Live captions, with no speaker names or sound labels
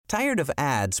Tired of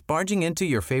ads barging into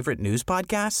your favorite news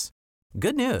podcasts?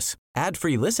 Good news.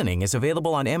 Ad-free listening is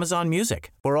available on Amazon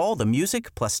Music for all the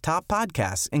music plus top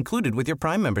podcasts included with your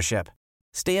Prime membership.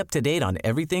 Stay up to date on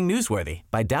everything newsworthy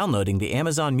by downloading the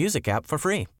Amazon Music app for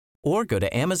free or go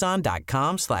to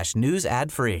amazon.com/news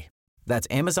ad free. That's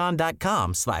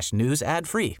amazon.com/news ad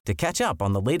free to catch up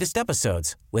on the latest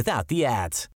episodes without the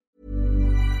ads.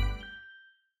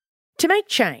 To make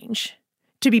change,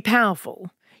 to be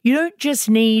powerful, you don't just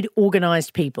need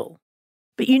organised people,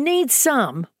 but you need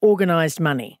some organised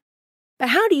money. But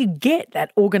how do you get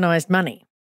that organised money?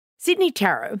 Sydney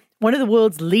Tarot, one of the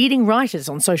world's leading writers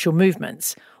on social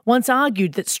movements, once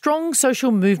argued that strong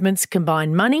social movements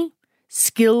combine money,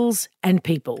 skills and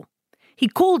people. He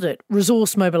called it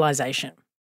resource mobilisation.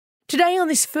 Today on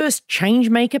this first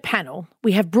ChangeMaker panel,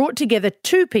 we have brought together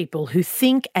two people who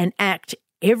think and act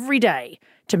every day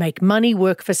to make money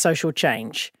work for social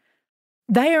change.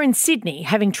 They are in Sydney,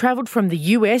 having travelled from the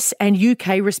US and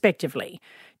UK respectively,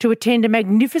 to attend a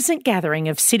magnificent gathering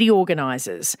of city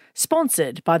organisers,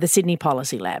 sponsored by the Sydney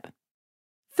Policy Lab.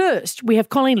 First, we have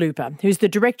Colleen Looper, who's the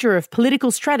Director of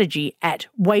Political Strategy at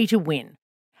Way to Win.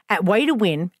 At Way to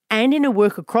Win, and in her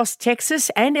work across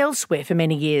Texas and elsewhere for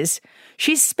many years,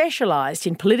 she's specialised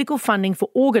in political funding for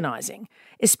organising,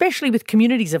 especially with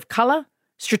communities of colour,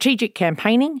 strategic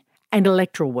campaigning and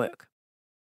electoral work.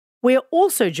 We are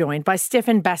also joined by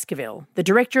Stefan Baskerville, the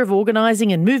Director of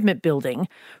Organising and Movement Building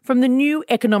from the New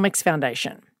Economics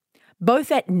Foundation.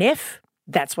 Both at NEF,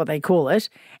 that's what they call it,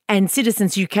 and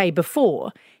Citizens UK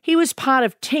before, he was part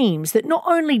of teams that not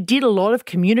only did a lot of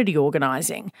community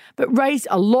organising, but raised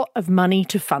a lot of money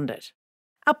to fund it.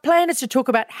 Our plan is to talk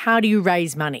about how do you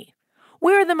raise money?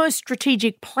 Where are the most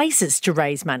strategic places to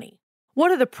raise money? What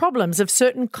are the problems of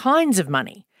certain kinds of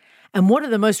money? And what are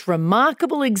the most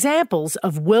remarkable examples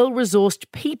of well-resourced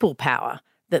people power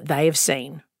that they have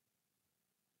seen?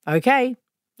 Okay,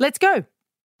 let's go.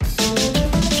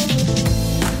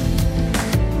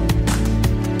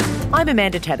 I'm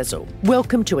Amanda Tattersall.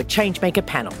 Welcome to a ChangeMaker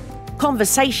panel.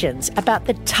 Conversations about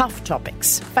the tough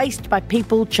topics faced by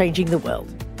people changing the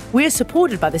world. We're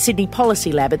supported by the Sydney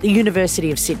Policy Lab at the University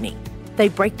of Sydney. They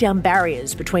break down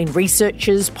barriers between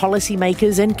researchers,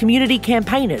 policymakers and community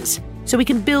campaigners so we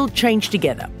can build change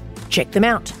together. Check them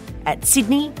out at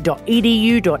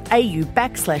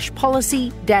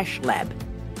sydney.edu.au/policy-lab.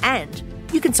 And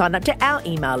you can sign up to our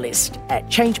email list at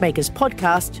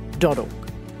changemakerspodcast.org.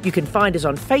 You can find us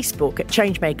on Facebook at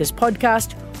ChangeMakers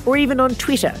Podcast or even on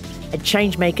Twitter at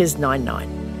ChangeMakers99.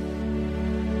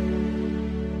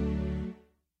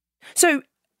 So,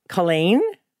 Colleen,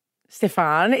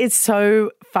 Stefan, it's so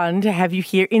fun to have you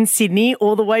here in Sydney,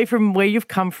 all the way from where you've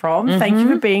come from. Mm-hmm. Thank you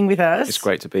for being with us. It's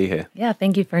great to be here. Yeah,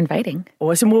 thank you for inviting.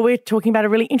 Awesome. Well, we're talking about a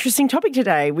really interesting topic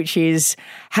today, which is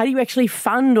how do you actually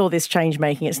fund all this change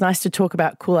making? It's nice to talk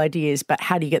about cool ideas, but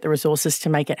how do you get the resources to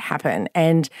make it happen?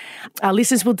 And our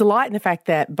listeners will delight in the fact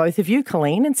that both of you,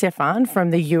 Colleen and Stefan,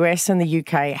 from the US and the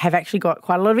UK, have actually got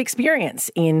quite a lot of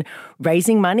experience in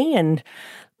raising money and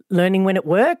learning when it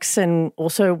works and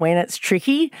also when it's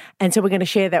tricky. And so we're going to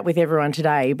share that with everyone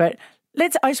today. But I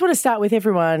just want to start with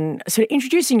everyone sort of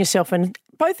introducing yourself and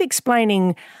both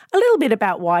explaining a little bit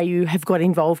about why you have got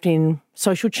involved in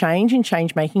social change and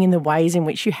change making in the ways in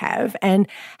which you have and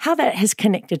how that has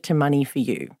connected to money for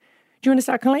you. Do you want to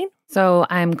start, Colleen? So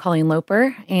I'm Colleen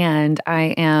Loper, and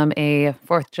I am a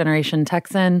fourth-generation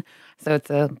Texan. So it's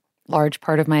a large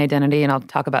part of my identity, and I'll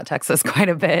talk about Texas quite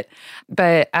a bit.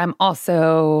 But I'm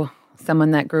also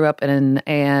someone that grew up in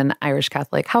an Irish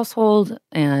Catholic household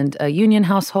and a Union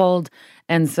household.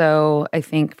 And so I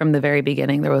think from the very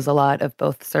beginning, there was a lot of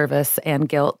both service and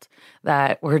guilt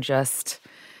that were just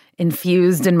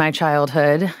infused in my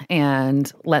childhood and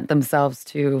lent themselves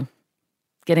to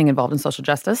getting involved in social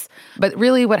justice. But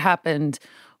really what happened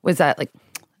was that,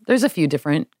 there's a few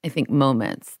different, I think,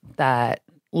 moments that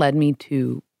led me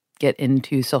to get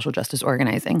into social justice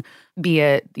organizing, be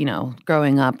it,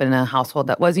 growing up in a household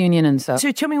that was union. And so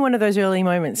tell me one of those early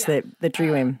moments that drew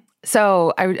you in.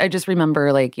 So I just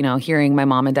remember hearing my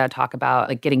mom and dad talk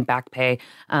about getting back pay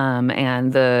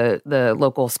and the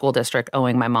local school district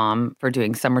owing my mom for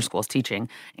doing summer schools teaching.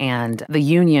 And the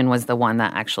union was the one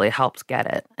that actually helped get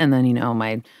it. And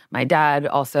then, my dad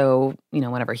also,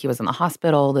 whenever he was in the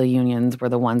hospital, the unions were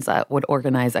the ones that would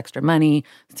organize extra money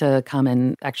to come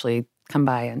and actually come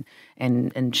by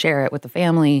and share it with the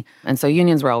family. And so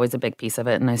unions were always a big piece of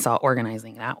it, and I saw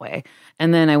organizing that way.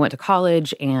 And then I went to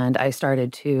college and I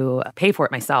started to pay for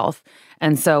it myself.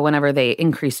 And so whenever they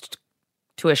increased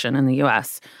tuition in the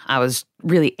U.S., I was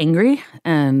really angry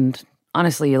and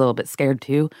honestly a little bit scared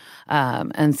too.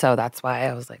 And so that's why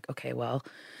I was like, okay, well,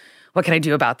 what can I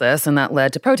do about this? And that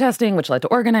led to protesting, which led to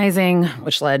organizing,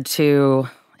 which led to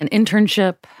an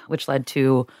internship, which led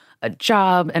to a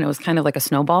job. And it was kind of like a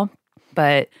snowball,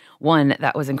 but one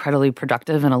that was incredibly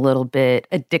productive and a little bit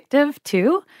addictive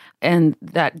too. And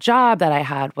that job that I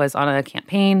had was on a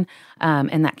campaign,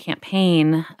 and that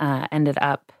campaign ended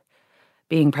up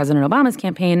being President Obama's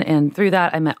campaign. And through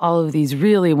that, I met all of these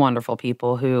really wonderful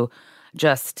people who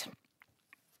just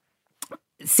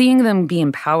seeing them be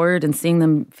empowered and seeing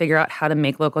them figure out how to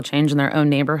make local change in their own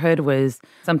neighborhood was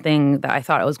something that I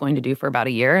thought I was going to do for about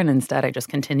a year. And instead, I just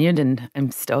continued and I'm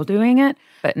still doing it.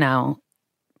 But now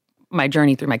my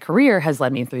journey through my career has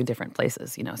led me through different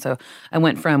places, So I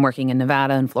went from working in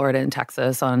Nevada and Florida and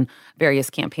Texas on various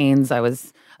campaigns. I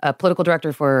was a political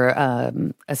director for a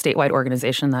statewide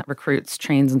organization that recruits,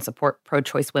 trains, and support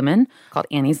pro-choice women called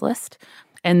Annie's List.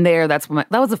 And there, that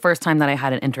was the first time that I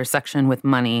had an intersection with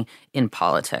money in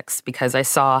politics, because I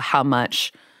saw how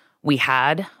much we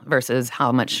had versus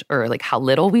how much or like how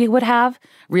little we would have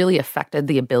really affected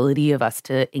the ability of us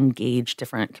to engage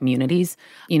different communities.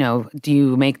 Do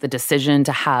you make the decision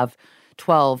to have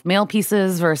 12 mail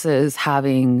pieces versus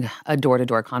having a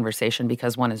door-to-door conversation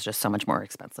because one is just so much more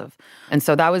expensive? And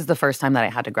so that was the first time that I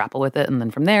had to grapple with it. And then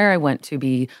from there, I went to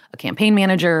be a campaign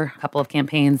manager, a couple of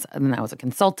campaigns, and then I was a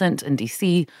consultant in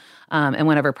D.C. And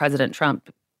whenever President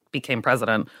Trump became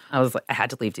president, I had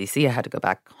to leave D.C. I had to go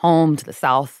back home to the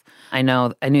South. I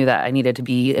knew that I needed to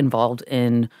be involved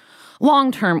in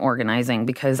long-term organizing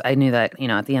because I knew that,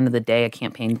 at the end of the day, a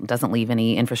campaign doesn't leave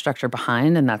any infrastructure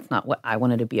behind, and that's not what I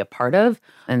wanted to be a part of.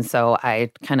 And so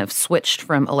I kind of switched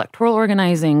from electoral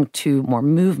organizing to more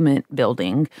movement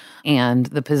building. And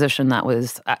the position that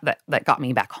was that got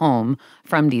me back home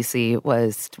from D.C.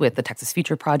 was with the Texas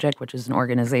Future Project, which is an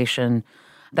organization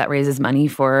that raises money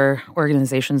for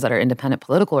organizations that are independent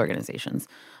political organizations.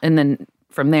 And then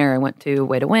from there, I went to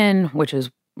Way to Win, which is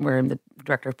where I'm the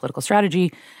director of political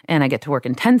strategy, and I get to work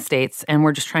in 10 states, and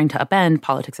we're just trying to upend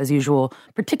politics as usual,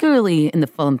 particularly in the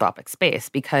philanthropic space,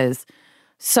 because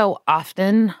so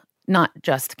often, not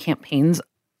just campaigns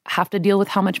have to deal with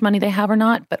how much money they have or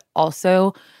not, but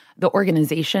also the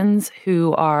organizations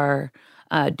who are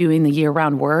doing the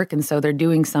year-round work. And so they're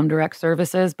doing some direct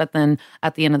services, but then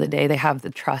at the end of the day, they have the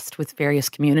trust with various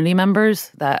community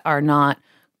members that are not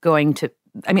going to,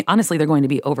 honestly, they're going to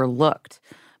be overlooked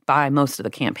by most of the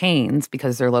campaigns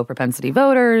because they're low-propensity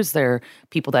voters. They're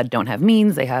people that don't have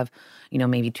means. They have,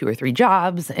 maybe 2 or 3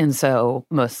 jobs. And so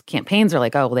most campaigns are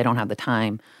like, oh, well, they don't have the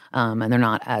time, and they're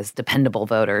not as dependable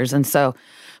voters. And so,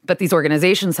 but these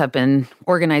organizations have been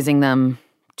organizing them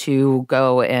to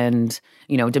go and,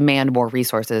 demand more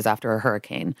resources after a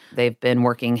hurricane. They've been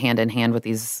working hand in hand with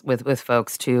with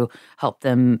folks to help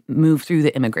them move through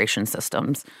the immigration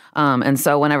systems. And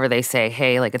so whenever they say,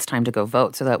 hey, it's time to go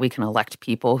vote so that we can elect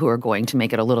people who are going to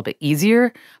make it a little bit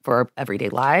easier for our everyday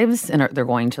lives, and they're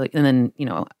going to, and then,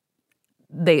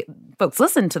 folks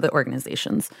listen to the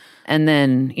organizations, and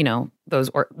then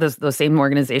those same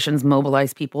organizations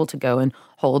mobilize people to go and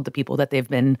hold the people that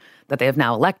they have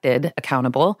now elected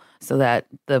accountable, so that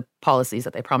the policies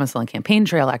that they promise on the campaign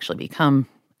trail actually become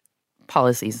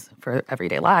policies for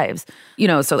everyday lives.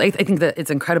 So I think that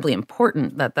it's incredibly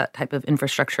important that that type of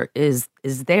infrastructure is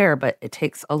there, but it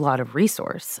takes a lot of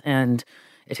resource and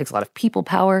it takes a lot of people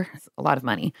power, a lot of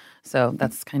money. So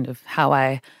that's kind of how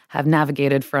I have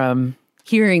navigated from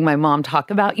hearing my mom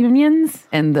talk about unions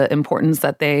and the importance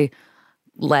that they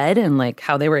led, and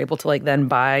how they were able to then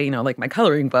buy, my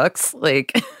coloring books,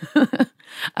 to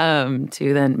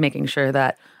then making sure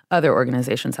that other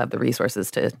organizations have the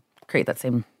resources to create that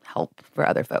same help for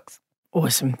other folks.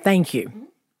 Awesome. Thank you.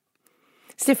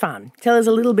 Stefan, tell us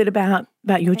a little bit about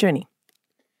your journey.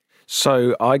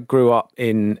 So I grew up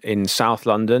in South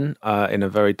London in a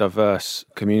very diverse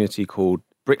community called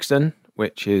Brixton,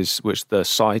 which is the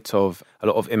site of a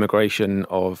lot of immigration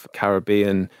of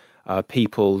Caribbean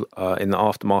people in the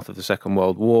aftermath of the Second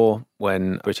World War,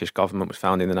 when the British government was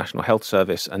founding the National Health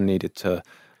Service and needed to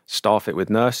staff it with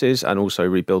nurses and also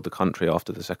rebuild the country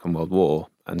after the Second World War.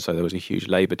 And so there was a huge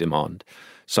labour demand.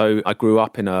 So I grew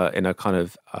up in a kind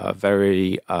of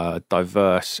very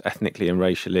diverse ethnically and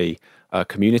racially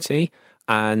community.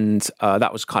 And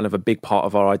that was kind of a big part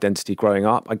of our identity growing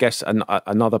up. I guess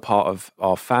another part of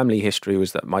our family history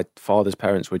was that my father's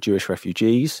parents were Jewish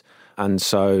refugees. And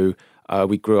so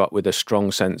we grew up with a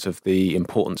strong sense of the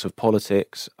importance of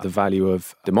politics, the value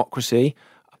of democracy.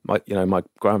 My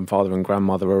grandfather and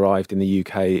grandmother arrived in the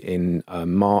UK in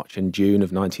March and June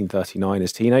of 1939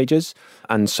 as teenagers.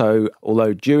 And so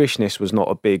although Jewishness was not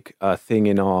a big thing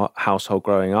in our household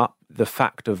growing up, the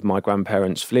fact of my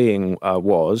grandparents fleeing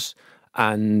was.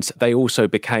 And they also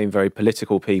became very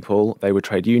political people. They were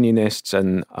trade unionists,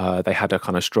 and they had a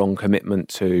kind of strong commitment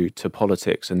to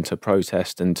politics and to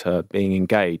protest and to being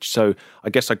engaged. So I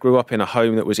guess I grew up in a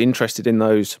home that was interested in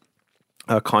those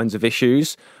kinds of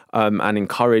issues, and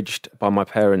encouraged by my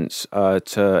parents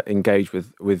to engage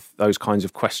with those kinds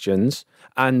of questions.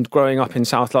 And growing up in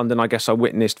South London, I guess I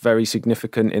witnessed very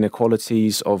significant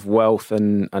inequalities of wealth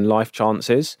and life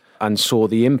chances, and saw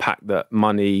the impact that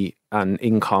money and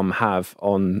income have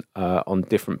on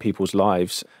different people's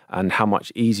lives, and how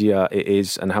much easier it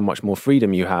is and how much more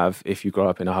freedom you have if you grow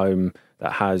up in a home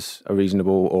that has a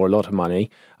reasonable or a lot of money,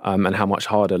 and how much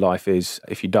harder life is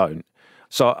if you don't.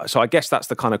 So I guess that's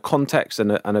the kind of context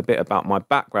and a bit about my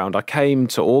background. I came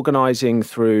to organising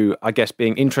through, I guess,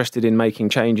 being interested in making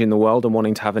change in the world and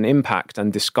wanting to have an impact,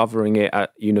 and discovering it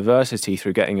at university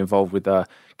through getting involved with a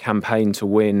campaign to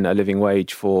win a living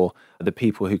wage for the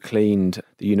people who cleaned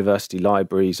the university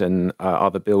libraries and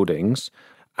other buildings.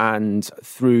 And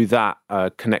through that,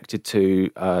 connected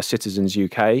to Citizens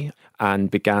UK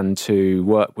and began to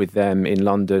work with them in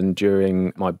London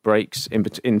during my breaks in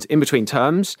between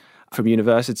terms from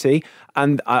university.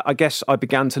 And I guess I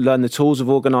began to learn the tools of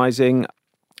organising,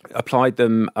 applied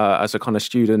them as a kind of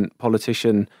student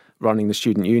politician running the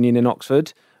student union in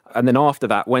Oxford. And then after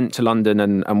that, went to London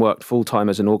and worked full-time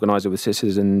as an organiser with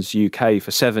Citizens UK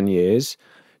for 7 years,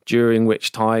 during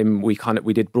which time we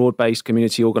did broad-based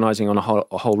community organising on a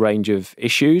whole range of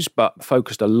issues, but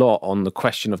focused a lot on the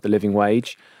question of the living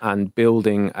wage and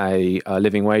building a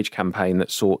living wage campaign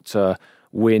that sought to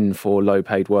win for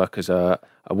low-paid workers a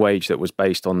wage that was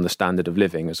based on the standard of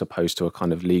living as opposed to a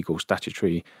kind of legal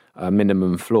statutory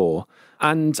minimum floor.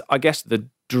 And I guess the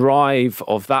drive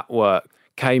of that work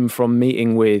came from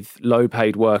meeting with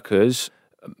low-paid workers,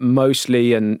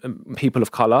 mostly and people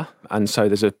of colour. And so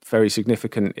there's a very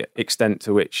significant extent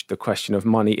to which the question of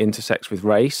money intersects with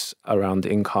race around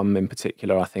income in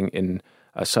particular, I think in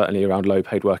certainly around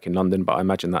low-paid work in London, but I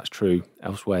imagine that's true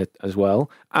elsewhere as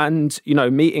well. And,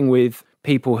 meeting with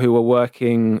people who were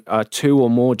working 2 or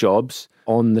more jobs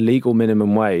on the legal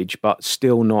minimum wage, but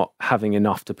still not having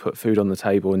enough to put food on the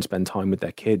table and spend time with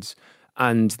their kids.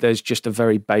 And there's just a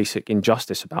very basic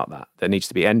injustice about that needs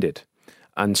to be ended.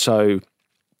 And so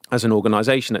as an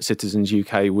organisation at Citizens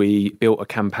UK, we built a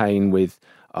campaign with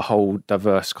a whole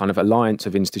diverse kind of alliance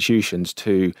of institutions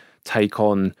to take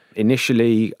on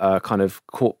initially kind of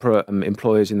corporate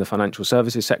employers in the financial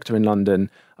services sector in London,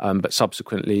 but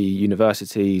subsequently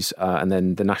universities and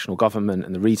then the national government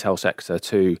and the retail sector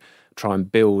to try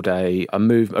and build a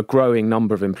growing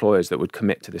number of employers that would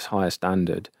commit to this higher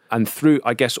standard. And through,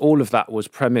 I guess, all of that was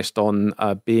premised on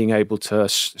being able to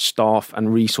staff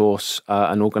and resource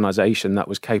an organisation that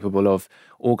was capable of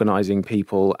organising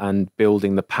people and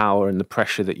building the power and the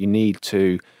pressure that you need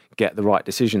to get the right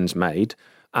decisions made.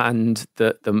 And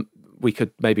we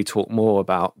could maybe talk more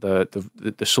about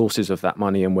the sources of that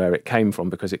money and where it came from,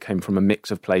 because it came from a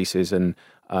mix of places, and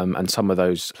some of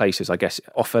those places, I guess,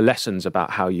 offer lessons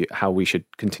about how we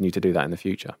should continue to do that in the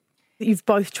future. You've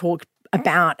both talked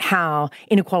about how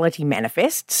inequality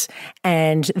manifests,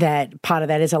 and that part of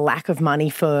that is a lack of money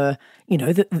for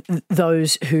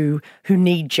those who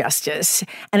need justice.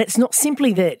 And it's not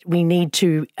simply that we need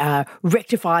to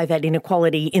rectify that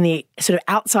inequality in the sort of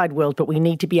outside world, but we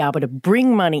need to be able to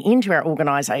bring money into our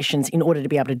organisations in order to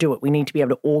be able to do it. We need to be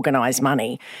able to organise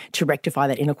money to rectify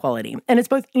that inequality. And it's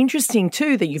both interesting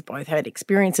too that you've both had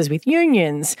experiences with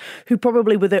unions who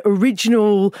probably were the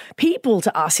original people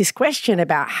to ask this question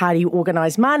about how do you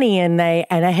organise money, and they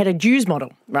had a dues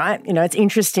model, right? It's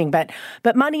interesting, but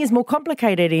money is more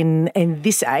complicated in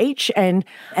this age, and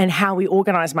how we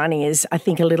organise money is, I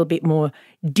think, a little bit more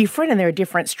different, and there are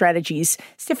different strategies.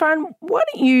 Stefan, why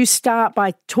don't you start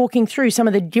by talking through some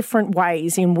of the different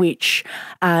ways in which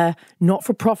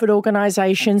not-for-profit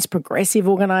organisations, progressive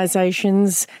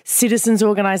organisations, citizens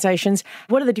organisations,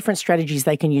 what are the different strategies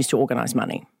they can use to organise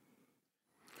money?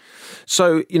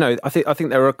 So, I think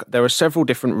there are several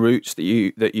different routes that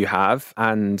you have,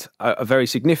 and a very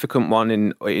significant one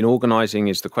in organising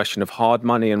is the question of hard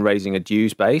money and raising a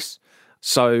dues base.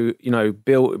 So,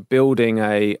 building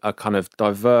a kind of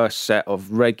diverse set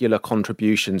of regular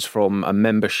contributions from a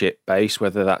membership base,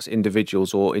 whether that's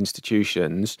individuals or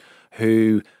institutions,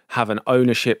 who have an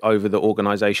ownership over the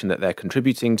organisation that they're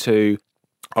contributing to,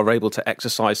 are able to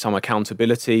exercise some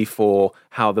accountability for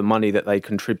how the money that they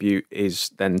contribute is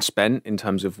then spent in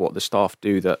terms of what the staff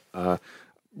do that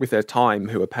with their time,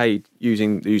 who are paid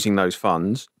using those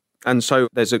funds. And so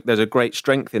there's a great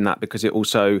strength in that, because it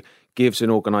also gives an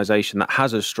organisation that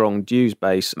has a strong dues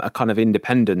base a kind of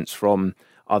independence from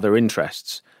other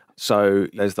interests. So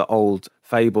there's the old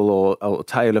fable or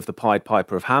tale of the Pied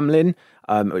Piper of Hamelin,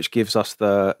 which gives us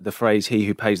the phrase, he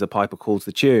who pays the piper calls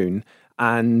the tune.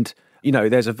 And,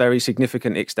 there's a very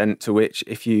significant extent to which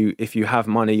if you have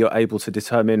money, you're able to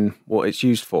determine what it's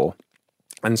used for.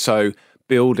 And so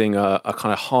building a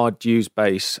kind of hard dues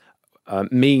base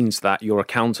means that you're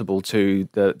accountable to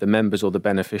the members or the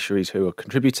beneficiaries who are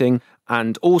contributing.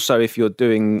 And also, if you're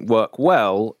doing work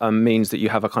well, means that you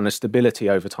have a kind of stability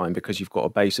over time because you've got a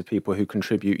base of people who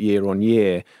contribute year on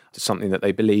year to something that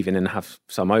they believe in and have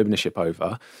some ownership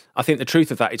over. I think the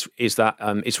truth of that is that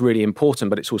it's really important,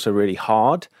 but it's also really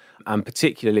hard. And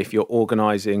particularly if you're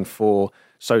organising for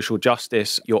social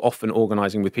justice, you're often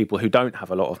organising with people who don't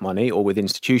have a lot of money or with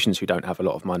institutions who don't have a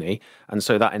lot of money. And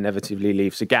so that inevitably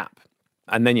leaves a gap.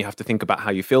 And then you have to think about how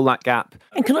you fill that gap.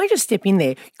 And can I just step in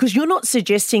there? Because you're not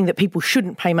suggesting that people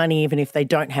shouldn't pay money even if they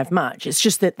don't have much. It's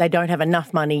just that they don't have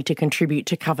enough money to contribute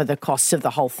to cover the costs of the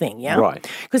whole thing, yeah? Right.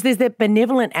 Because there's that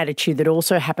benevolent attitude that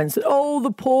also happens that,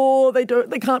 the poor,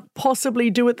 they can't possibly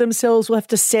do it themselves. We'll have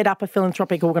to set up a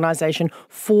philanthropic organisation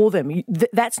for them.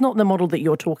 That's not the model that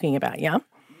you're talking about, yeah?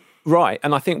 Right.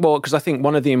 And I think, because I think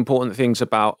one of the important things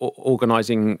about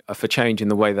organising for change in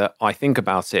the way that I think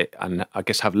about it, and I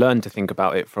guess have learned to think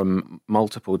about it from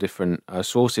multiple different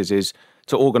sources, is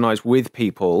to organise with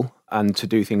people and to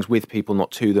do things with people,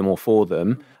 not to them or for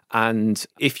them. And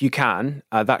if you can,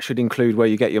 that should include where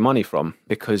you get your money from,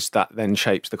 because that then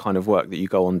shapes the kind of work that you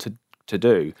go on to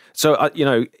do. So,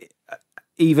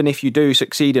 even if you do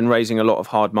succeed in raising a lot of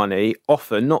hard money,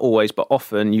 often, not always, but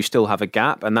often you still have a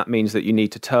gap. And that means that you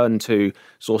need to turn to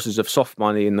sources of soft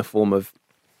money in the form of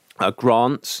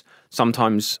grants.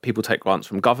 Sometimes people take grants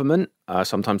from government.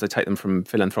 Sometimes they take them from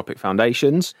philanthropic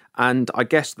foundations. And I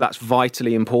guess that's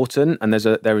vitally important. And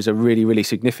there is a really, really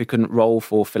significant role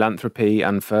for philanthropy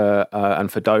and for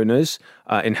donors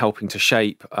in helping to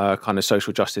shape kind of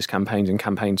social justice campaigns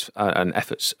and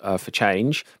efforts for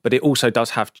change. But it also does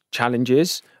have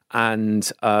challenges. And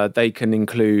they can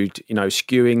include,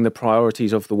 skewing the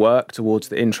priorities of the work towards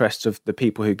the interests of the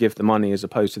people who give the money as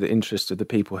opposed to the interests of the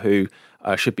people who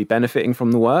should be benefiting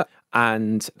from the work.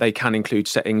 And they can include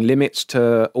setting limits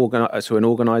to an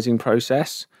organising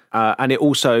process. And it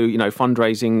also,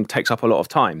 fundraising takes up a lot of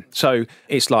time. So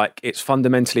it's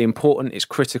fundamentally important, it's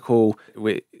critical,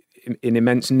 in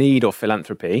immense need of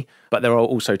philanthropy, but there are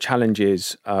also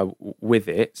challenges with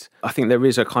it. I think there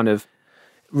is a kind of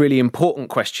really important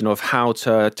question of how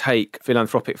to take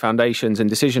philanthropic foundations and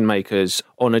decision makers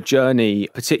on a journey,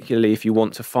 particularly if you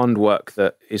want to fund work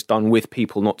that is done with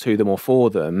people, not to them or for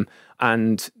them,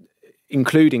 and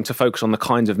including to focus on the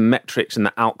kinds of metrics and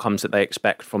the outcomes that they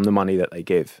expect from the money that they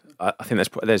give. I think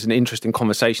there's an interesting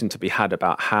conversation to be had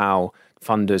about how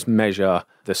funders measure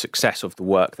the success of the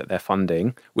work that they're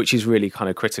funding, which is really kind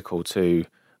of critical to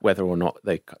whether or not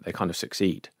they kind of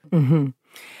succeed. Mm-hmm.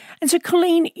 And so,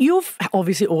 Colleen, you've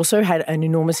obviously also had an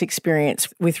enormous experience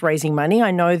with raising money. I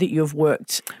know that you've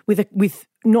worked with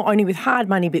not only with hard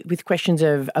money, but with questions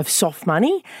of soft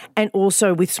money and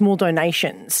also with small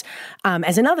donations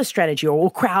as another strategy,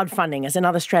 or crowdfunding as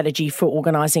another strategy for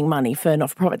organising money for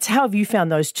not-for-profits. How have you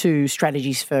found those two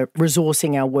strategies for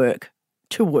resourcing our work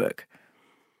to work?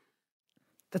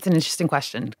 That's an interesting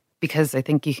question because I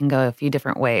think you can go a few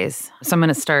different ways. So I'm going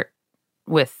to start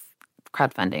with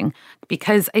crowdfunding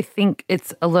because I think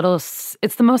it's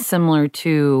the most similar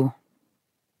to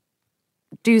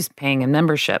dues paying and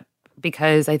membership,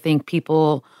 because I think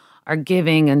people are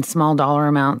giving in small dollar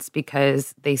amounts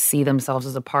because they see themselves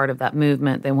as a part of that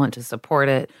movement. They want to support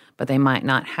it, but they might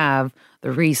not have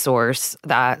the resource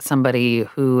that somebody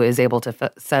who is able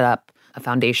to set up a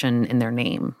foundation in their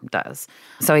name does.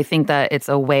 So I think that it's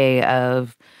a way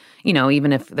of,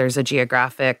 even if there's a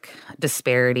geographic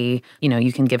disparity,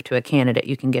 you can give to a candidate,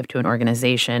 you can give to an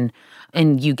organization,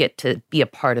 and you get to be a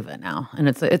part of it now. And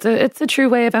it's a true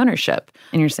way of ownership.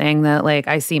 And you're saying that,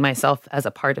 I see myself as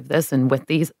a part of this and with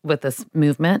this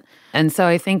movement. And so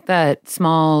I think that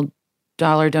small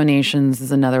dollar donations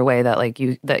is another way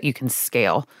that you can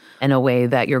scale in a way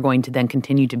that you're going to then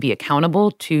continue to be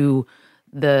accountable to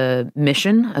the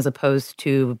mission as opposed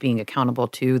to being accountable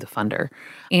to the funder.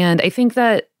 And I think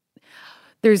that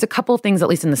there's a couple of things, at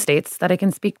least in the States, that I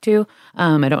can speak to.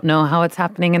 I don't know how it's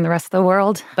happening in the rest of the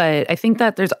world, but I think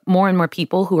that there's more and more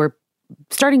people who are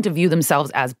starting to view themselves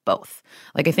as both.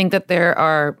 I think that there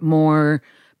are more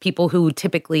people who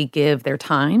typically give their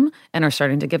time and are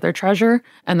starting to give their treasure,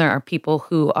 and there are people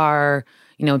who are,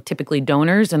 typically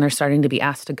donors, and they're starting to be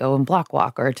asked to go and block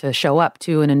walk or to show up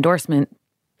to an endorsement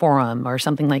forum or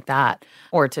something like that,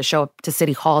 or to show up to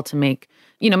City Hall to make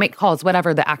calls,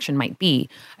 whatever the action might be.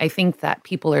 I think that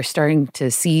people are starting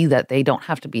to see that they don't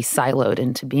have to be siloed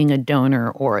into being a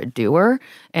donor or a doer,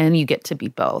 and you get to be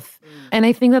both. And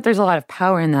I think that there's a lot of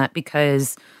power in that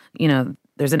because,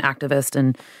 there's an activist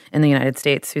in the United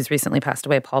States who's recently passed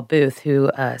away, Paul Booth,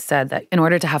 who said that in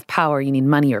order to have power, you need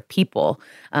money or people,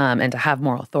 and to have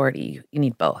moral authority, you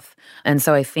need both. And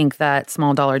so I think that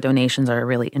small dollar donations are a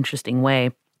really interesting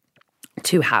way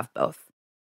to have both.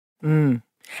 Mm.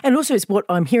 And also, it's what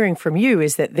I'm hearing from you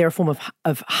is that they're a form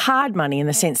of hard money in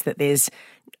the sense that there's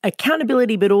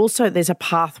accountability, but also there's a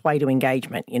pathway to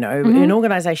engagement. An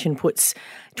organisation puts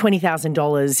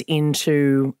 $20,000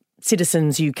 into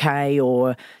Citizens UK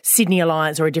or Sydney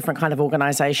Alliance or a different kind of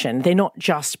organisation. They're not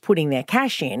just putting their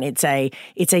cash in. It's a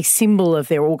symbol of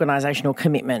their organisational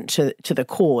commitment to the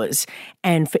cause.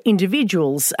 And for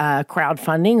individuals,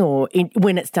 crowdfunding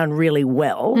when it's done really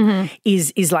well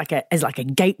is like a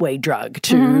gateway drug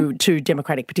to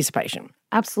democratic participation.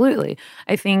 Absolutely.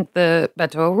 I think the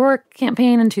Beto O'Rourke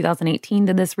campaign in 2018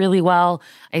 did this really well.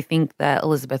 I think that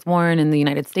Elizabeth Warren in the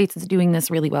United States is doing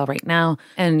this really well right now.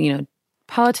 And,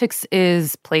 politics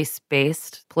is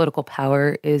place-based. Political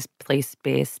power is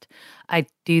place-based. I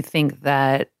do think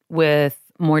that with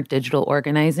more digital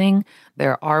organizing,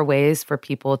 there are ways for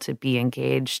people to be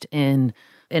engaged in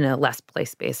a less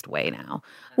place-based way now.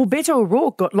 Well, Beto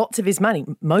O'Rourke got lots of his money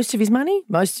from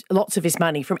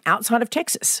outside of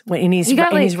Texas in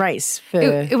his race for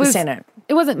the Senate.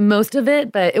 It wasn't most of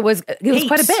it, but it was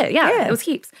quite a bit. Yeah, it was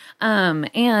heaps.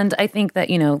 And I think that,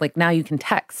 now you can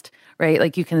text, right?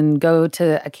 Like you can go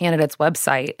to a candidate's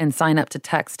website and sign up to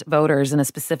text voters in a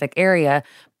specific area.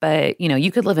 But,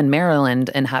 you could live in Maryland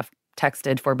and have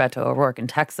texted for Beto O'Rourke in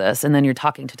Texas. And then you're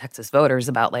talking to Texas voters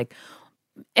about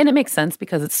and it makes sense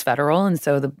because it's federal. And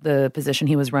so the position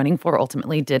he was running for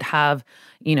ultimately did have,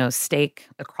 stake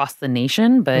across the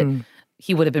nation. But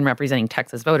he would have been representing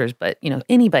Texas voters. But,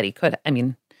 anybody could.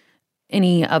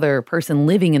 Any other person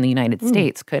living in the United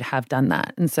States could have done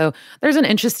that. And so there's an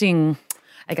interesting,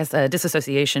 a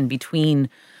disassociation between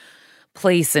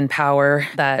place and power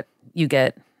that you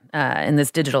get in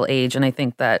this digital age. And I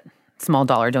think that small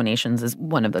dollar donations is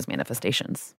one of those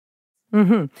manifestations.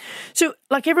 Mm-hmm. So,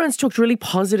 everyone's talked really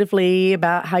positively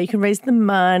about how you can raise the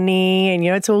money and,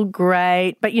 it's all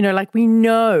great. But, we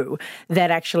know that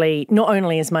actually not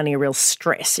only is money a real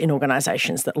stress in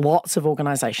organisations, that lots of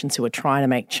organisations who are trying to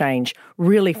make change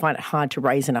really find it hard to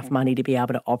raise enough money to be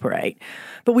able to operate.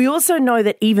 But we also know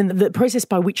that even the process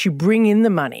by which you bring in the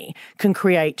money can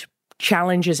create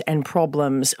challenges and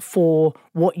problems for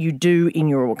what you do in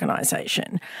your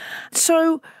organisation.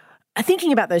 So,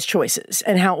 thinking about those choices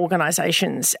and how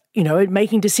organisations,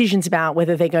 making decisions about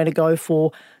whether they're going to go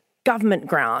for government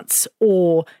grants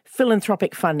or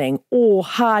philanthropic funding or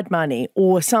hard money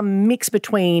or some mix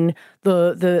between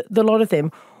the lot of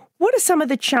them, what are some of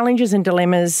the challenges and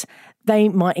dilemmas they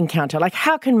might encounter?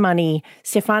 How can money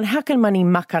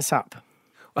muck us up?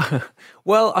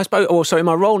 Well, I suppose also in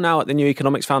my role now at the New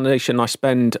Economics Foundation, I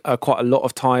spend quite a lot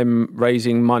of time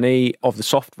raising money of the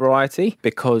soft variety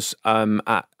because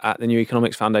at the New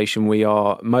Economics Foundation, we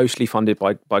are mostly funded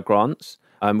by grants.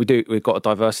 We've got a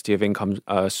diversity of income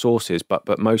sources,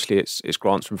 but mostly it's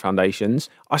grants from foundations.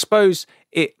 I suppose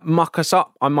it muck us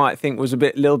up, I might think was a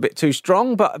little bit too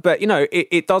strong, but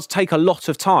it does take a lot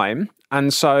of time.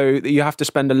 And so you have to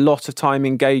spend a lot of time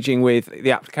engaging with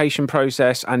the application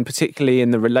process and particularly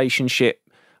in the relationship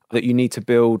that you need to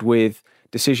build with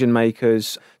decision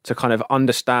makers to kind of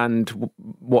understand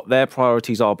what their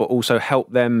priorities are, but also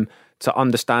help them to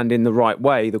understand in the right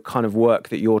way the kind of work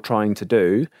that you're trying to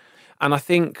do. And I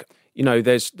think,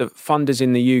 there's the funders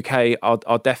in the UK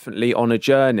are definitely on a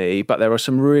journey, but there are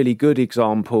some really good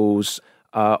examples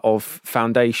of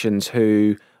foundations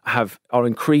who are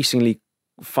increasingly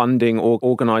funding or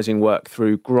organising work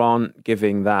through grant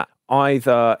giving that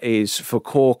either is for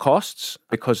core costs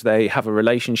because they have a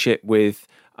relationship with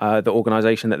the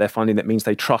organisation that they're funding that means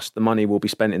they trust the money will be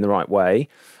spent in the right way,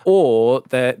 or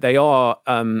they are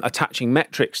attaching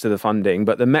metrics to the funding,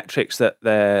 but the metrics that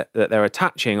they're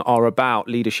attaching are about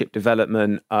leadership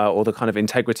development or the kind of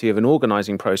integrity of an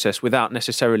organising process without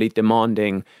necessarily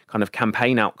demanding kind of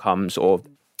campaign outcomes or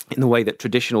in the way that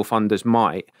traditional funders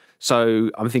might. So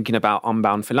I'm thinking about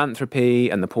Unbound Philanthropy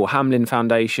and the Paul Hamlyn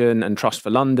Foundation and Trust for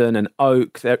London and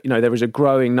Oak. There is a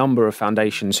growing number of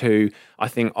foundations who I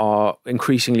think are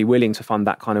increasingly willing to fund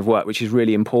that kind of work, which is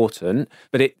really important.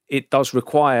 But it does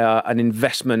require an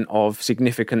investment of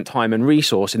significant time and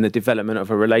resource in the development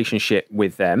of a relationship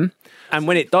with them. And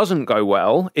when it doesn't go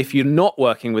well, if you're not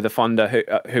working with a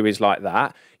funder who is like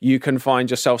that, you can find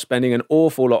yourself spending an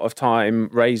awful lot of time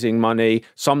raising money,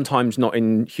 sometimes not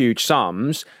in huge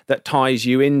sums, that ties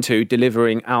you into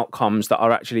delivering outcomes that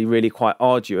are actually really quite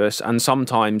arduous and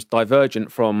sometimes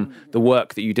divergent from the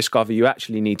work that you discover you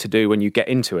actually need to do when you get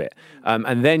into it.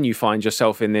 And then you find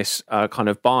yourself in this kind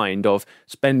of bind of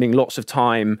spending lots of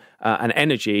time and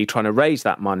energy trying to raise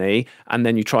that money, and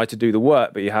then you try to do the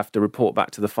work, but you have to report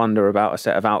back to the funder about a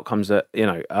set of outcomes that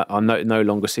are no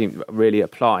longer seem really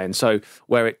apply. And so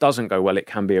where it doesn't go well, it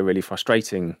can be a really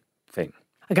frustrating thing.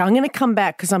 Okay, I'm going to come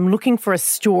back because I'm looking for a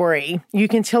story. You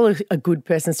can tell a good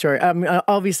person story.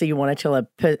 Obviously, you want to tell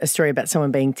a story about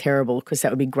someone being terrible because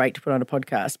that would be great to put on a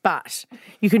podcast. But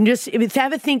you can just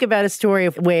have a think about a story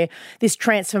of where this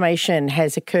transformation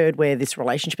has occurred, where this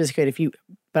relationship has occurred.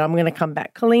 But I'm going to come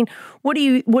back. Colleen, what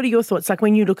are your thoughts? Like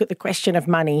when you look at the question of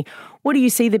money, what do you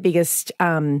see the biggest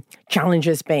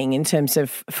challenges being in terms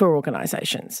of for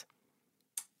organisations?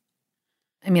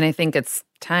 I mean, I think it's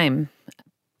time.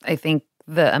 I think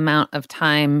the amount of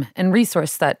time and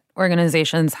resource that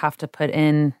organizations have to put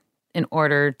in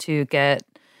order to get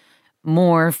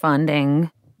more funding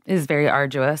is very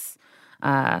arduous.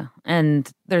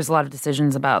 And there's a lot of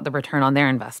decisions about the return on their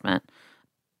investment.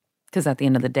 Because at the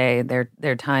end of the day,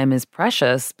 their time is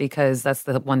precious because that's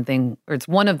the one thing, or it's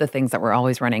one of the things that we're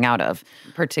always running out of,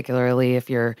 particularly if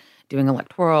you're doing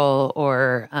electoral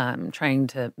or trying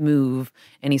to move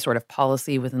any sort of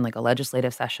policy within like a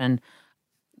legislative session.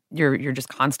 You're just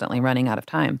constantly running out of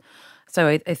time. So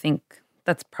I think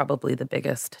that's probably the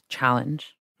biggest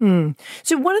challenge.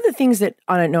 So one of the things that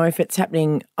I don't know if it's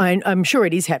happening, I'm sure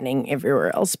it is happening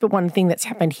everywhere else, but one thing that's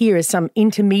happened here is some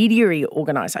intermediary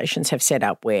organisations have set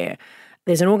up where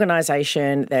there's an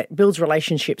organisation that builds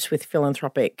relationships with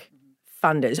philanthropic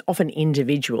funders, often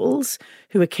individuals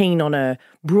who are keen on a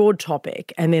broad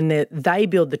topic, and then they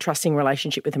build the trusting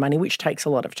relationship with the money, which takes a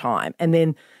lot of time. And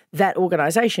then that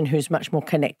organisation, who's much more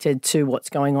connected to what's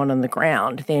going on the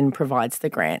ground, then provides the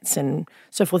grants and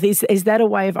so forth. Is that a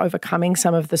way of overcoming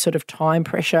some of the sort of time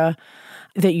pressure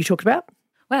that you talked about?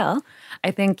 Well,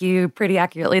 I think you pretty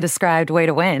accurately described way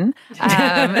to win. Did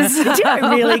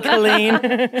I really, Colleen?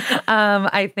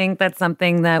 I think that's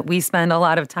something that we spend a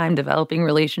lot of time developing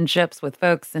relationships with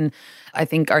folks. And I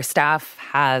think our staff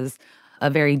has a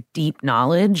very deep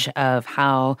knowledge of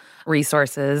how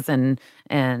resources and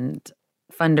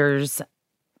funders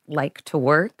like to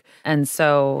work. And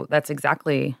so that's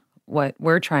exactly what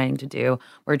we're trying to do.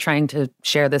 We're trying to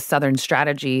share this Southern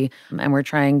strategy, and we're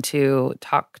trying to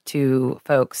talk to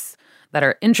folks that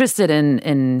are interested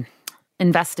in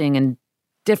investing in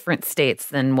different states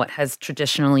than what has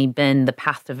traditionally been the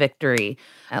path to victory,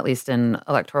 at least in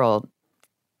electoral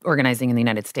organizing in the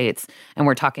United States. And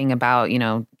we're talking about,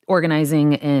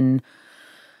 organizing in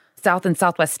South and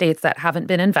Southwest states that haven't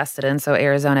been invested in, so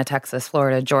Arizona, Texas,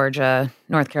 Florida, Georgia,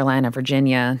 North Carolina,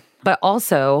 Virginia, but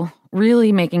also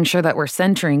really making sure that we're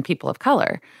centering people of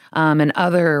color and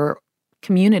other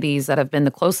communities that have been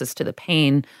the closest to the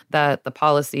pain that the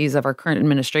policies of our current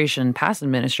administration, past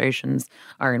administrations,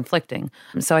 are inflicting.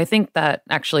 So I think that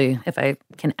actually, if I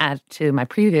can add to my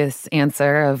previous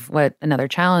answer of what another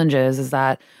challenge is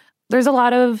that there's a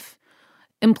lot of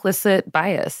implicit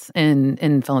bias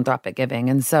in philanthropic giving.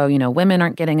 And so, women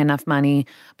aren't getting enough money,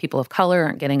 people of color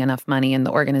aren't getting enough money, and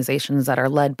the organizations that are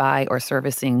led by or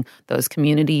servicing those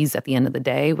communities at the end of the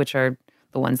day, which are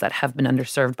the ones that have been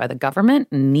underserved by the government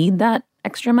and need that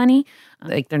extra money,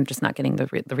 they're just not getting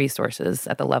the resources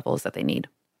at the levels that they need.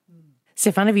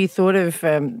 Stefan, have you thought of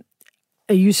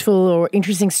a useful or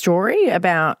interesting story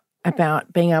about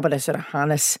being able to sort of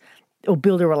harness or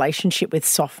build a relationship with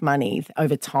soft money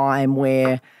over time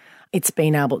where you've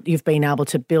been able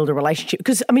to build a relationship?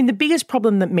 Because, the biggest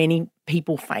problem that many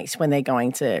people face when they're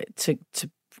going to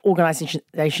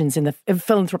organisations in the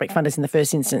philanthropic funders in the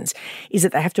first instance is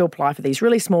that they have to apply for these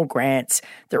really small grants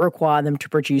that require them to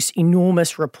produce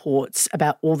enormous reports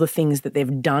about all the things that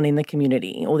they've done in the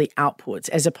community or the outputs,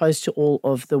 as opposed to all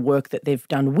of the work that they've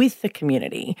done with the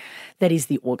community, that is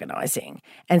the organising.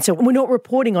 And so we're not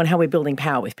reporting on how we're building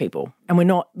power with people, and we're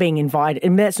not being invited,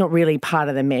 and that's not really part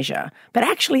of the measure. But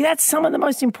actually that's some of the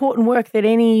most important work that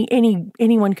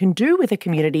anyone can do with a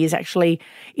community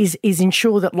is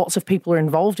ensure that lots of people are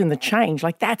involved in the change.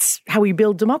 Like, that's how we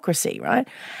build democracy, right?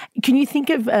 Can you think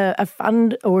of a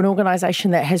fund or an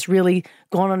organisation that has really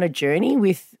gone on a journey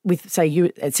with say,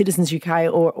 you at Citizens UK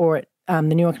or at the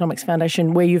New Economics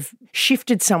Foundation, where you've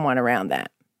shifted someone around that?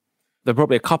 There are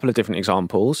probably a couple of different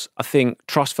examples. I think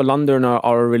Trust for London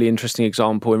are a really interesting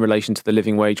example in relation to the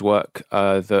living wage work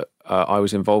that I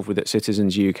was involved with at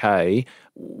Citizens UK,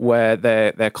 where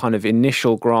their kind of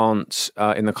initial grants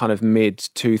in the kind of mid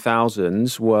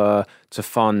 2000s were to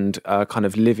fund kind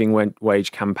of living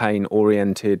wage campaign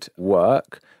oriented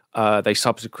work. They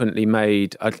subsequently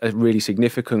made a really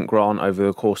significant grant over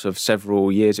the course of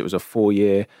several years. It was a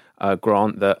 4-year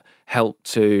grant that helped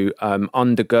to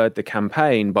undergird the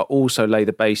campaign, but also lay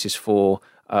the basis for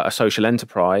a social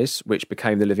enterprise, which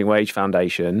became the Living Wage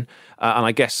Foundation. And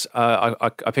I guess I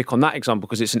pick on that example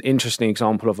because it's an interesting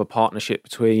example of a partnership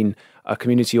between a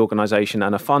community organisation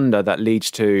and a funder that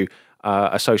leads to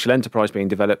a social enterprise being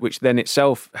developed, which then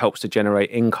itself helps to generate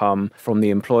income from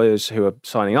the employers who are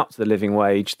signing up to the living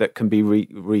wage that can be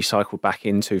recycled back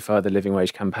into further living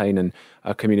wage campaign and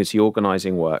community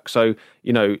organising work. So,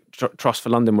 Trust for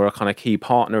London were a kind of key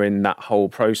partner in that whole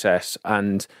process,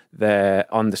 and their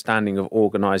understanding of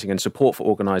organising and support for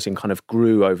organising kind of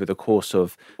grew over the course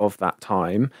of that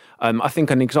time. I think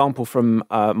an example from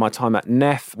my time at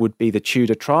NEF would be the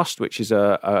Tudor Trust, which is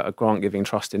a grant-giving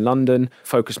trust in London,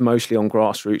 focused mostly on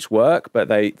grassroots work, but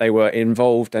they were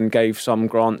involved and gave some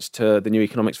grants to the New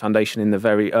Economics Foundation in the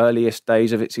very earliest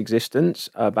days of its existence,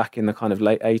 back in the kind of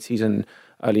late 80s and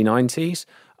early 90s.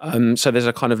 So there's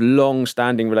a kind of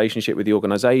long-standing relationship with the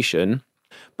organisation.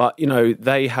 But,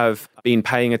 they have been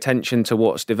paying attention to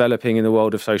what's developing in the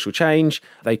world of social change.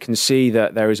 They can see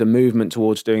that there is a movement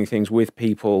towards doing things with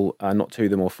people, not to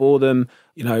them or for them.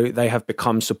 They have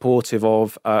become supportive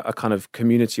of a kind of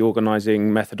community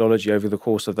organising methodology over the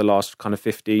course of the last kind of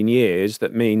 15 years.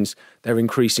 That means they're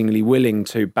increasingly willing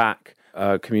to back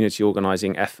community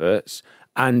organising efforts,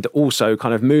 and also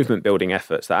kind of movement building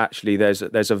efforts, that actually there's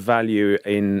a value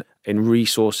in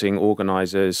resourcing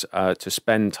organisers to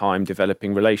spend time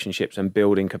developing relationships and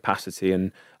building capacity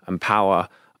and power,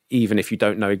 even if you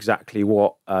don't know exactly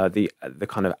what the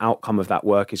kind of outcome of that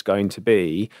work is going to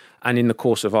be. And in the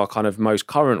course of our kind of most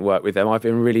current work with them, I've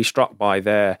been really struck by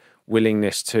their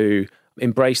willingness to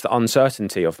embrace the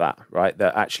uncertainty of that, right?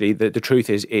 That actually the truth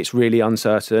is it's really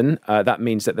uncertain. That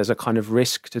means that there's a kind of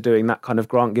risk to doing that kind of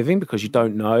grant giving because you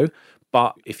don't know.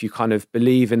 But if you kind of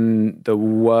believe in the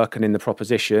work and in the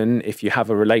proposition, if you have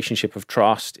a relationship of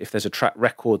trust, if there's a track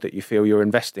record that you feel you're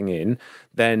investing in,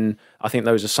 then I think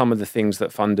those are some of the things that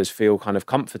funders feel kind of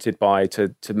comforted by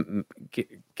to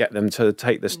get them to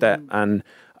take the step and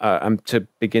to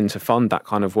begin to fund that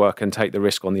kind of work and take the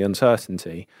risk on the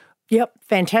uncertainty. Yep,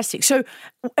 fantastic. So,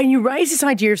 and you raise this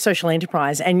idea of social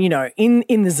enterprise, and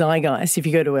in the zeitgeist, if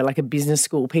you go to a business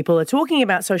school, people are talking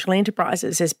about social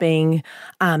enterprises as being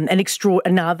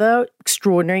another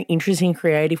extraordinary, interesting,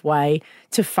 creative way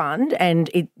to fund, and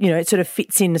it sort of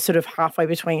fits in sort of halfway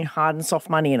between hard and soft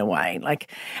money in a way,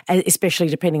 like especially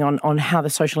depending on how the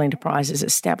social enterprise is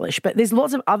established. But there's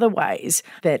lots of other ways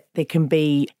that there can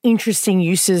be interesting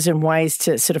uses and ways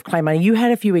to sort of claim money. You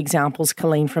had a few examples,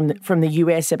 Colleen, from the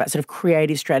US about sort of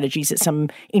creative strategies that some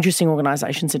interesting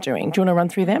organisations are doing. Do you want to run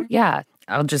through them? Yeah,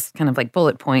 I'll just kind of like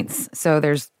bullet points. So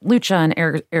there's Lucha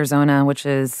in Arizona, which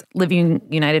is Living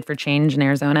United for Change in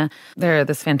Arizona. They're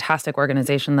this fantastic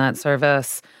organization that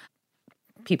service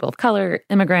people of color,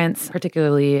 immigrants,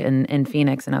 particularly in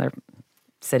Phoenix and other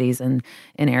cities in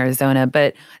Arizona.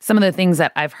 But some of the things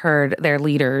that I've heard their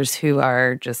leaders who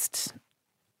are just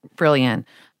brilliant,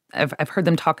 I've heard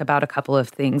them talk about a couple of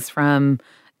things, from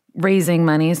raising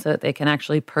money so that they can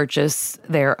actually purchase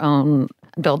their own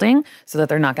building so that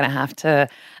they're not going to have to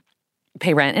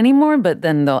pay rent anymore, but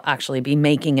then they'll actually be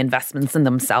making investments in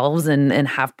themselves and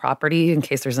have property in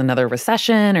case there's another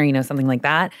recession or, something like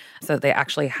that, so that they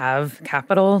actually have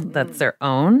capital that's their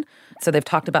own. So they've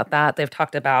talked about that. They've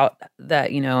talked about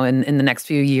that, in the next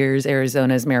few years,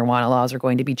 Arizona's marijuana laws are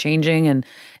going to be changing,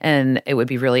 and it would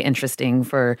be really interesting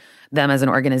for them as an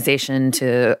organization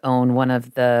to own one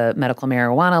of the medical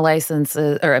marijuana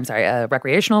licenses,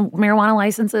 recreational marijuana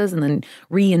licenses, and then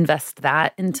reinvest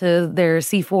that into their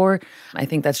C4. I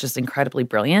think that's just incredibly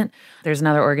brilliant. There's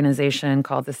another organization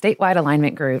called the Statewide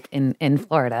Alignment Group in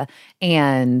Florida,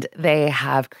 and they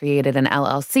have created an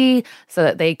LLC so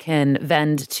that they can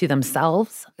vend to themselves.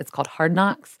 It's called Hard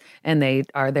Knocks, and they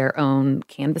are their own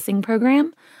canvassing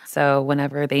program. So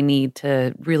whenever they need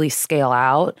to really scale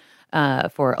out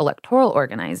for electoral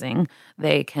organizing,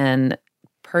 they can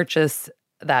purchase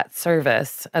that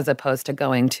service as opposed to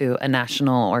going to a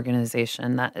national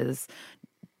organization that is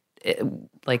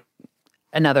like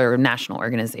another national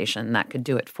organization that could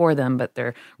do it for them, but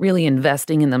they're really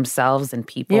investing in themselves and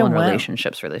people and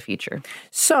relationships for the future.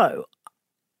 So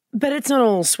But it's not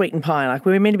all sweet and pie. Like,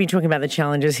 we're meant to be talking about the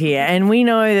challenges here. And we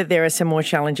know that there are some more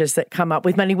challenges that come up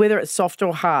with money, whether it's soft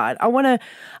or hard. I want to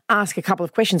ask a couple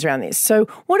of questions around this. So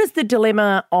what is the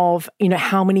dilemma of,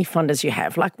 how many funders you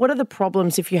have? Like, what are the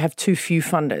problems if you have too few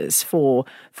funders for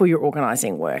your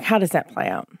organising work? How does that play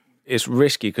out? It's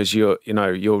risky because you're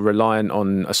reliant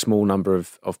on a small number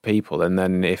of people. And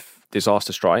then if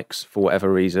disaster strikes for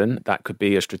whatever reason, that could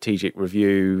be a strategic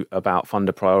review about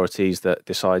funder priorities that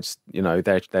decides,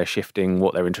 they're shifting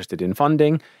what they're interested in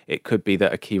funding. It could be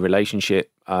that a key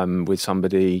relationship with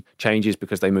somebody changes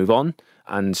because they move on.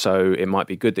 And so it might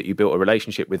be good that you built a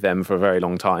relationship with them for a very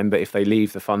long time. But if they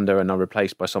leave the funder and are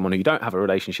replaced by someone who you don't have a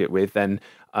relationship with, then,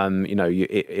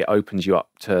 it opens you up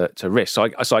to risk.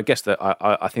 So I guess that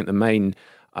I think the main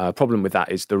problem with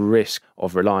that is the risk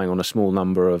of relying on a small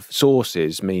number of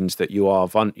sources means that you are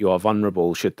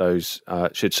vulnerable should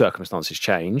circumstances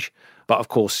change. But of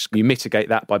course, you mitigate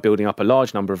that by building up a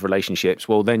large number of relationships.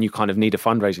 Well, then you kind of need a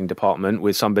fundraising department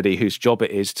with somebody whose job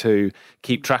it is to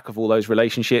keep track of all those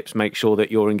relationships, make sure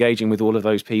that you're engaging with all of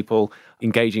those people,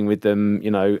 engaging with them,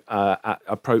 at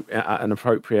an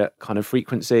appropriate kind of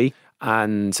frequency.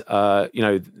 And,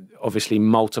 obviously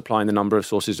multiplying the number of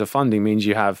sources of funding means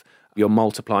you're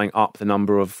multiplying up the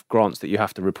number of grants that you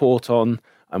have to report on.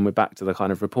 And we're back to the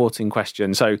kind of reporting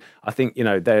question. So I think,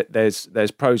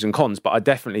 there's pros and cons, but I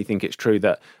definitely think it's true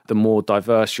that the more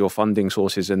diverse your funding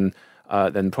sources and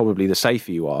then probably the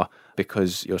safer you are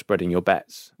because you're spreading your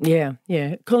bets. Yeah.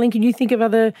 Colleen, can you think of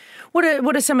what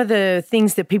are some of the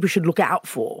things that people should look out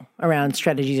for around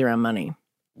strategies around money?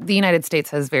 The United States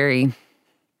has very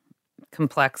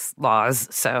complex laws.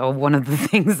 So one of the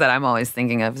things that I'm always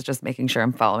thinking of is just making sure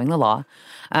I'm following the law.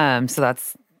 So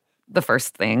that's the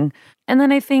first thing. And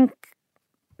then I think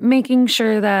making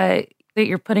sure that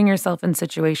you're putting yourself in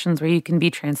situations where you can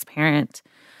be transparent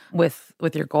with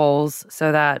your goals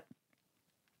so that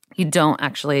you don't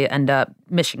actually end up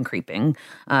mission creeping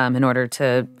in order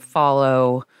to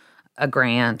follow a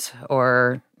grant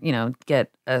or,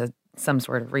 get some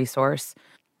sort of resource.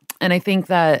 And I think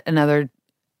that another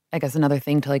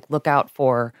thing to look out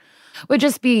for would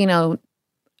just be,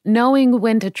 knowing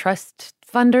when to trust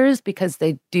funders because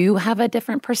they do have a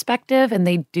different perspective and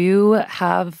they do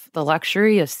have the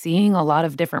luxury of seeing a lot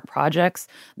of different projects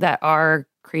that are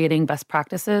creating best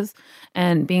practices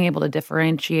and being able to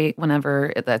differentiate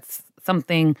whenever that's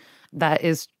something that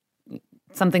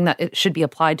it should be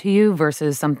applied to you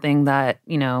versus something that,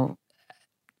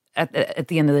 at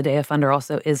the end of the day, a funder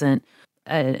also isn't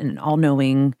an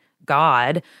all-knowing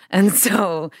God. And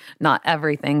so not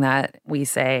everything that we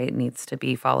say needs to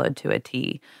be followed to a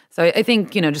T. So I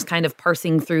think, just kind of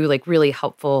parsing through really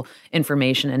helpful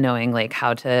information and knowing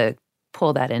how to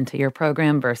pull that into your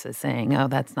program versus saying, oh,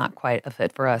 that's not quite a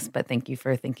fit for us, but thank you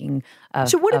for thinking of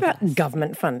So what about us.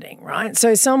 Government funding, right?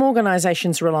 So some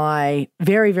organisations rely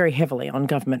very, very heavily on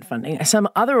government funding. Some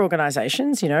other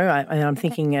organisations, I'm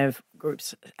thinking of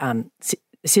groups,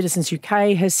 Citizens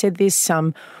UK has said this,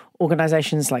 some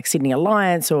organisations like Sydney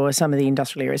Alliance or some of the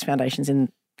industrial areas foundations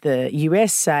in the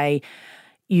US say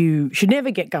you should never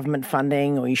get government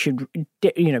funding or you should,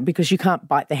 because you can't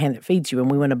bite the hand that feeds you and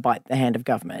we want to bite the hand of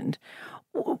government.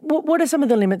 What are some of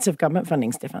the limits of government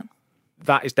funding, Stefan?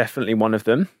 That is definitely one of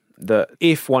them. That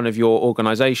if one of your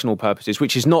organisational purposes,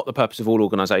 which is not the purpose of all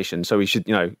organisations, so we should,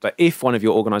 but if one of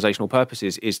your organisational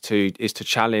purposes is to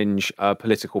challenge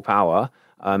political power,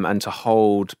 and to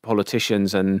hold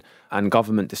politicians and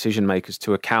government decision makers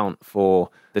to account for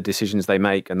the decisions they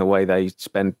make and the way they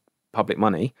spend public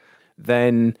money,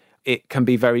 then it can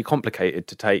be very complicated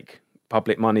to take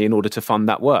public money in order to fund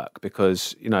that work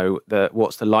because,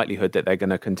 what's the likelihood that they're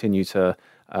going to continue to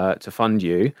fund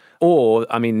you? Or,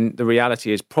 the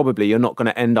reality is probably you're not going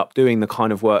to end up doing the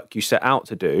kind of work you set out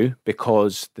to do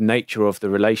because the nature of the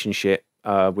relationship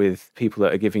with people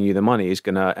that are giving you the money is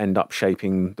going to end up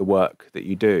shaping the work that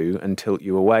you do and tilt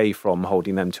you away from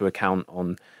holding them to account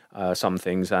on some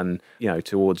things and,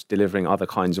 towards delivering other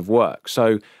kinds of work.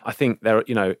 So I think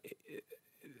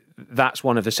that's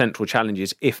one of the central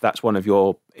challenges if that's one of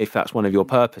your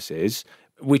purposes,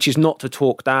 which is not to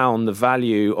talk down the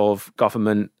value of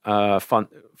government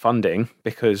funding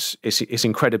because it's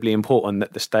incredibly important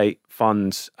that the state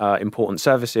funds important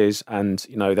services, and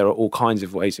there are all kinds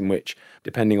of ways in which,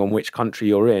 depending on which country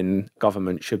you're in,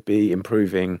 government should be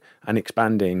improving and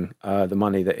expanding the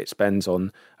money that it spends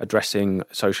on addressing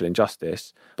social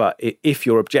injustice. But if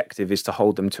your objective is to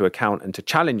hold them to account and to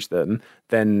challenge them,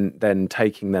 then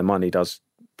taking their money does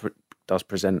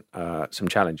present some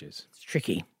challenges. It's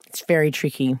tricky. It's very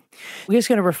tricky. We're just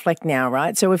going to reflect now,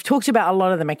 right? So we've talked about a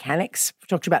lot of the mechanics. We've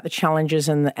talked about the challenges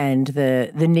and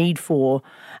the need for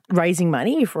raising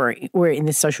money if we're in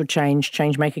this social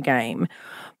change maker game.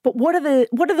 But what are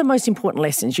the most important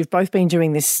lessons? You've both been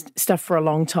doing this stuff for a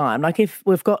long time. Like if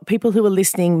we've got people who are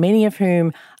listening, many of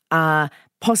whom are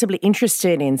possibly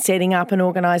interested in setting up an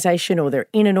organisation, or they're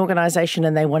in an organisation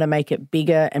and they want to make it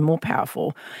bigger and more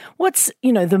powerful. What's,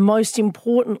 the most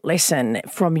important lesson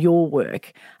from your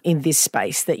work in this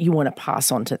space that you want to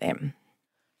pass on to them?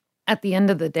 At the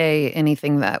end of the day,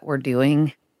 anything that we're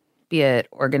doing, be it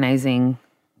organizing,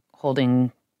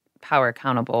 holding power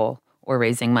accountable, or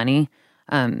raising money,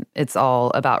 it's all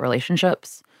about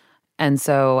relationships. And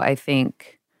so I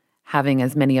think having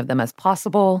as many of them as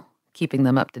possible, keeping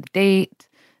them up to date,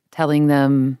 telling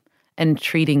them and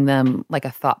treating them like a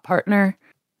thought partner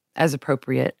as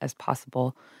appropriate as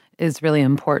possible is really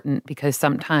important, because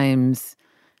sometimes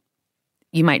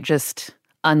you might just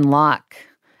unlock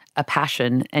a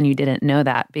passion and you didn't know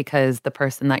that, because the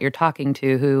person that you're talking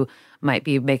to, who might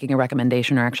be making a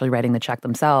recommendation or actually writing the check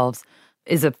themselves,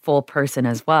 is a full person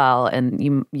as well.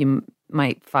 And you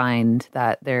might find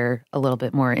that they're a little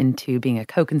bit more into being a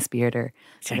co-conspirator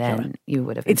than you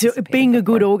would have anticipated. Being a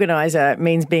good organizer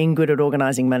means being good at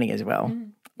organizing money as well.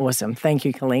 Awesome. Thank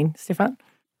you, Colleen. Stefan?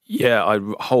 Yeah, I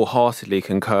wholeheartedly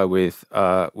concur with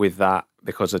that,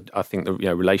 because I think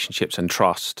relationships and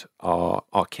trust are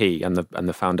key, and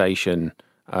the foundation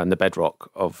and the bedrock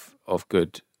of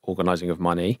good organizing of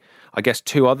money. I guess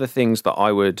two other things that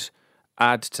I would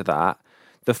add to that.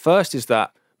 The first is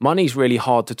that money's really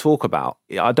hard to talk about.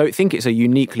 I don't think it's a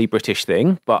uniquely British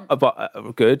thing, but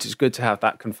good. It's good to have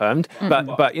that confirmed.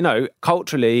 But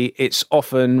culturally, it's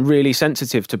often really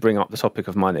sensitive to bring up the topic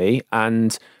of money,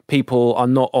 and people are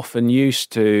not often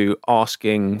used to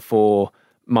asking for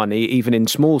money, even in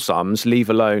small sums, leave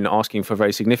alone asking for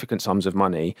very significant sums of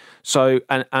money. So,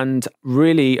 and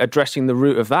really addressing the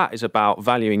root of that is about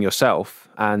valuing yourself,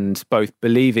 and both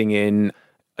believing in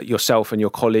yourself and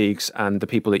your colleagues and the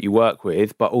people that you work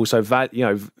with, but also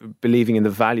believing in the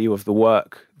value of the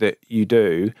work that you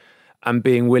do, and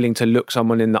being willing to look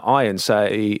someone in the eye and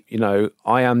say,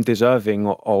 I am deserving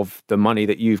of the money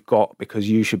that you've got, because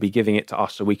you should be giving it to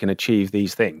us so we can achieve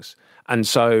these things. And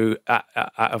so at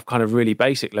a kind of really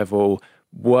basic level,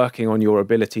 working on your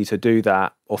ability to do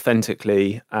that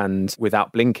authentically and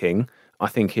without blinking, I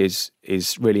think is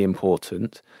really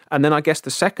important. And then I guess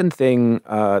the second thing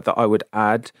that I would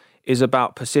add is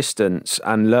about persistence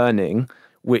and learning,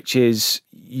 which is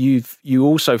you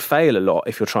also fail a lot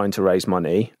if you're trying to raise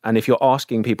money. And if you're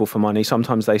asking people for money,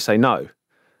 sometimes they say no.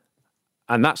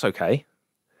 And that's okay.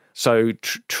 So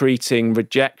treating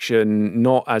rejection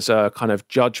not as a kind of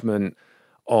judgment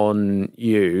on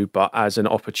you, but as an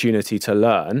opportunity to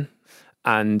learn,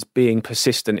 and being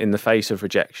persistent in the face of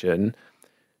rejection,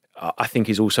 I think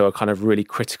is also a kind of really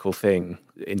critical thing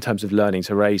in terms of learning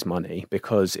to raise money,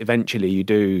 because eventually you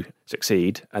do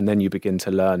succeed, and then you begin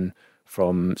to learn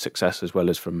from success as well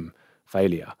as from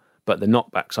failure. But the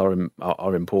knockbacks are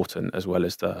important as well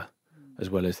as the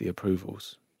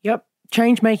approvals. Yep.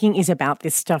 Change making is about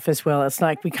this stuff as well. It's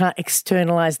like we can't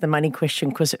externalize the money question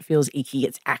because it feels icky.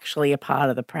 It's actually a part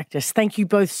of the practice. Thank you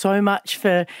both so much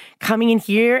for coming in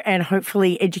here and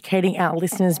hopefully educating our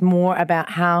listeners more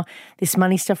about how this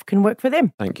money stuff can work for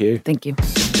them. Thank you. Thank you.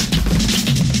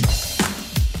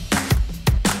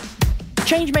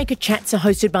 Changemaker Chats are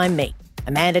hosted by me,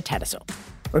 Amanda Tattersall.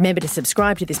 Remember to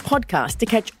subscribe to this podcast to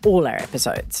catch all our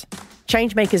episodes.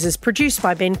 Changemakers is produced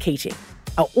by Ben Keating.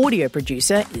 Our audio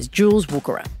producer is Jules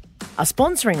Wookera. Our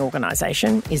sponsoring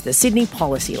organisation is the Sydney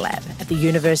Policy Lab at the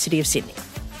University of Sydney.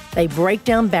 They break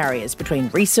down barriers between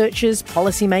researchers,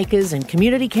 policymakers and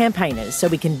community campaigners so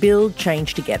we can build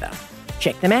change together.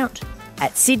 Check them out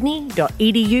at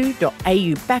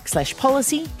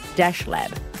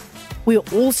sydney.edu.au/policy-lab. We are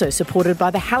also supported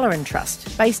by the Halloran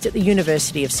Trust, based at the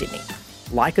University of Sydney.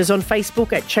 Like us on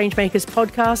Facebook at Changemakers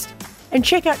Podcast, and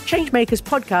check out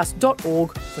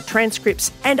changemakerspodcast.org for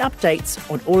transcripts and updates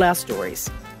on all our stories.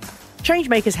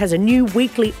 Changemakers has a new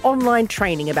weekly online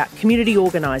training about community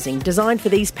organising designed for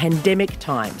these pandemic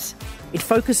times. It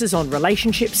focuses on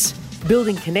relationships,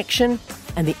 building connection,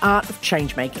 and the art of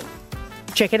change-making.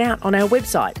 Check it out on our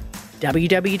website,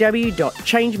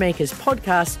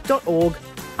 www.changemakerspodcast.org,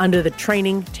 under the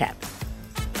Training tab.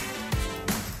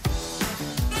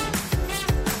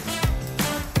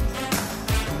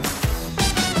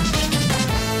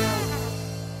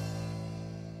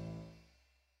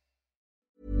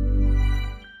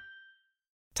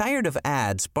 Tired of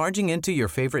ads barging into your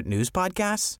favorite news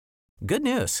podcasts? Good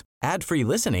news. Ad-free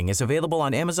listening is available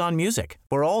on Amazon Music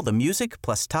for all the music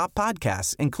plus top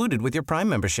podcasts included with your Prime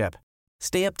membership.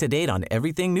 Stay up to date on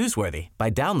everything newsworthy by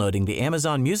downloading the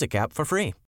Amazon Music app for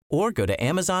free or go to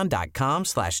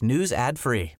amazon.com/news ad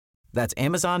free. That's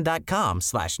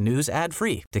amazon.com/news ad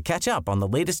free to catch up on the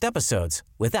latest episodes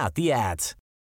without the ads.